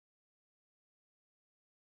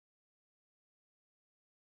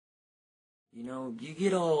You know, you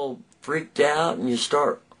get all freaked out and you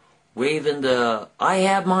start waving the, I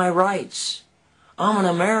have my rights. I'm an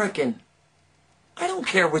American. I don't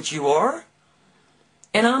care what you are.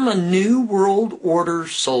 And I'm a New World Order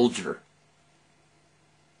soldier.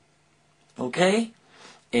 Okay?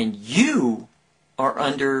 And you are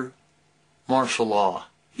under martial law.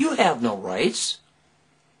 You have no rights.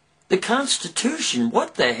 The Constitution,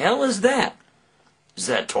 what the hell is that? Is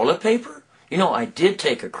that toilet paper? You know, I did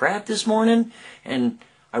take a crap this morning, and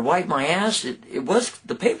I wiped my ass.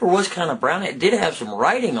 The paper was kind of brown. It did have some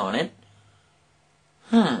writing on it.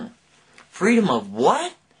 Freedom of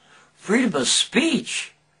what? Freedom of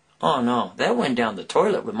speech. Oh no, that went down the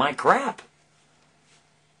toilet with my crap.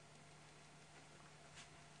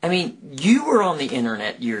 I mean, you were on the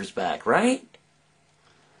internet years back, right?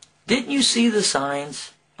 Didn't you see the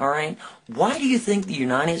signs? All right. Why do you think the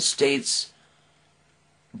United States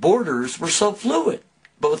borders were so fluid?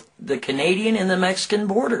 Both the Canadian and the Mexican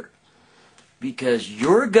border. Because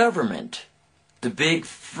your government, the big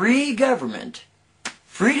free government,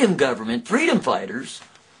 freedom fighters,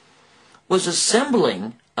 was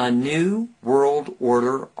assembling a new world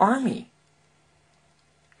order army.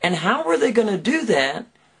 And how were they going to do that?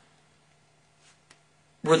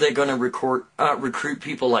 Were they going to recruit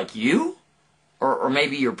people like you? Or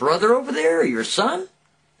maybe your brother over there or your son?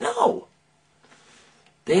 No.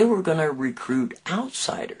 They were going to recruit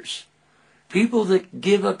outsiders. People that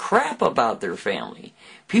give a crap about their family.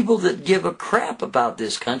 People that give a crap about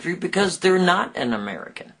this country because they're not an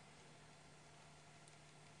American.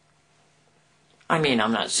 I mean,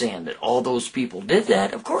 I'm not saying that all those people did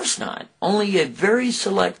that. Of course not. Only a very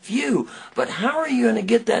select few. But how are you going to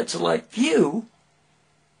get that select few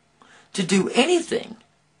to do anything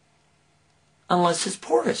unless it's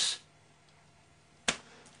porous?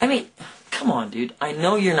 I mean, come on, dude. I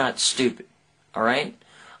know you're not stupid, all right?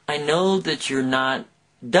 I know that you're not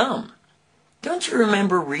dumb. Don't you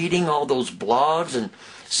remember reading all those blogs and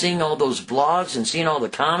seeing all those blogs and seeing all the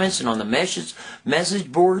comments and on the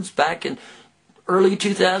message boards back in early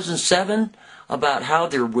 2007 about how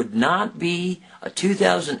there would not be a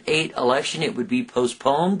 2008 election? It would be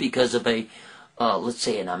postponed because of a, let's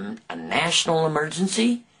say, a national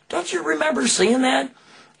emergency. Don't you remember seeing that?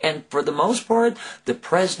 And for the most part, the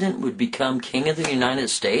president would become king of the United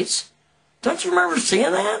States. Don't you remember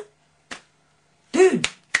seeing that? Dude,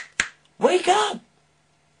 wake up.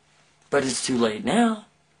 But it's too late now.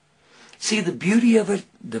 See, the beauty of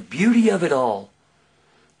it all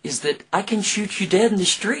is that I can shoot you dead in the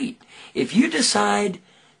street. If you decide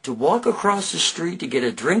to walk across the street to get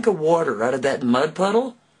a drink of water out of that mud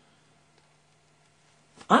puddle,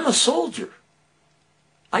 I'm a soldier.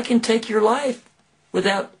 I can take your life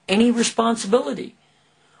without any responsibility,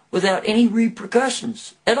 without any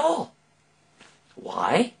repercussions at all.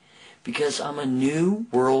 Why? Because I'm a New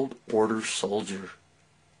World Order soldier.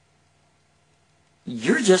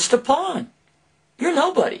 You're just a pawn. You're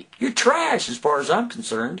nobody. You're trash as far as I'm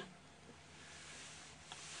concerned.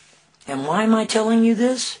 And why am I telling you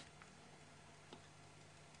this?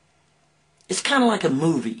 It's kind of like a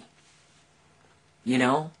movie. You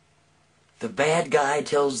know? The bad guy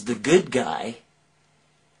tells the good guy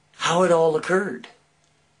how it all occurred.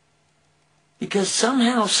 Because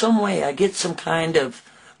somehow, some way, I get some kind of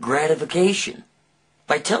gratification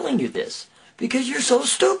by telling you this. Because you're so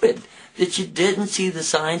stupid that you didn't see the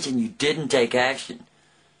signs and you didn't take action.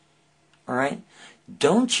 All right?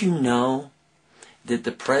 Don't you know that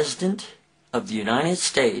the President of the United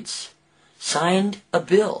States signed a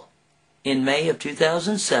bill in May of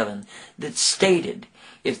 2007 that stated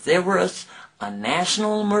if there was a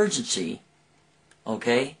national emergency,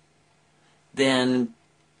 okay, then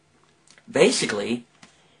basically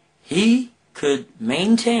he could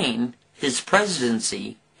maintain his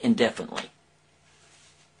presidency indefinitely.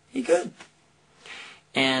 He could.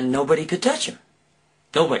 And nobody could touch him.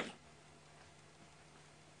 Nobody.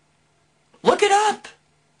 Look it up.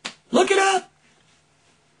 Look it up.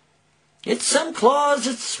 It's some clause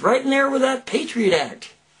that's right in there with that Patriot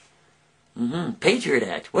Act. Patriot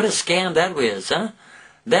Act. What a scam that was, huh?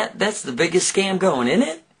 That's the biggest scam going, isn't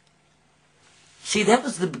it? See, that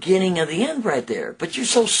was the beginning of the end right there. But you're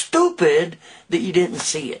so stupid that you didn't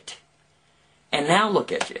see it. And now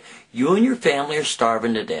look at you. You and your family are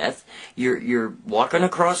starving to death. You're walking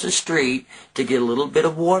across the street to get a little bit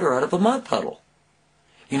of water out of a mud puddle.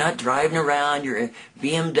 You're not driving around your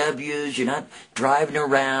BMWs. You're not driving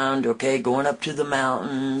around, okay, going up to the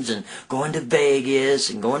mountains and going to Vegas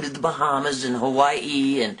and going to the Bahamas and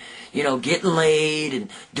Hawaii and, you know, getting laid and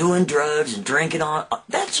doing drugs and drinking on.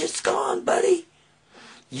 That's just gone, buddy.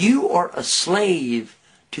 You are a slave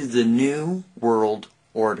to the New World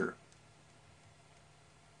Order.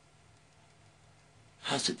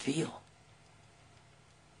 How's it feel?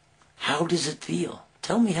 How does it feel?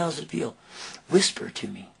 Tell me, how's it feel? Whisper to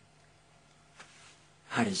me.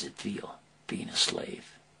 How does it feel being a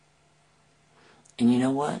slave? And you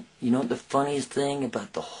know what? You know what the funniest thing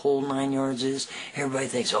about the whole 9 yards is? Everybody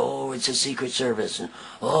thinks, oh, it's a Secret Service, and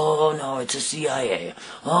oh no, it's a CIA.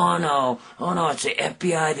 Oh no, it's the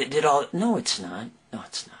FBI that did all. No, it's not. No,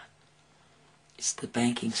 it's not. It's the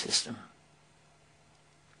banking system.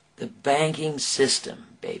 The banking system,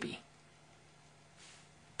 baby.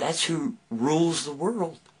 That's who rules the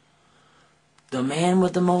world. The man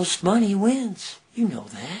with the most money wins. You know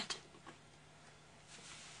that.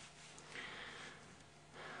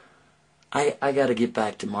 I got to get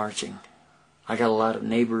back to marching. I got a lot of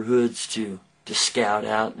neighborhoods to scout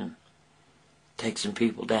out and take some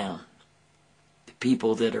people down. The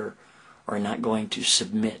people that are not going to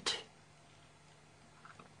submit.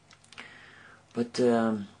 But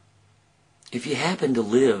if you happen to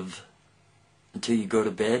live until you go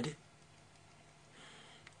to bed,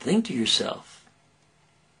 think to yourself,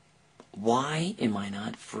 why am I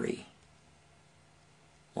not free?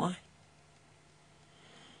 Why?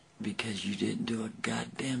 Because you didn't do a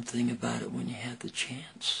goddamn thing about it when you had the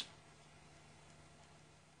chance.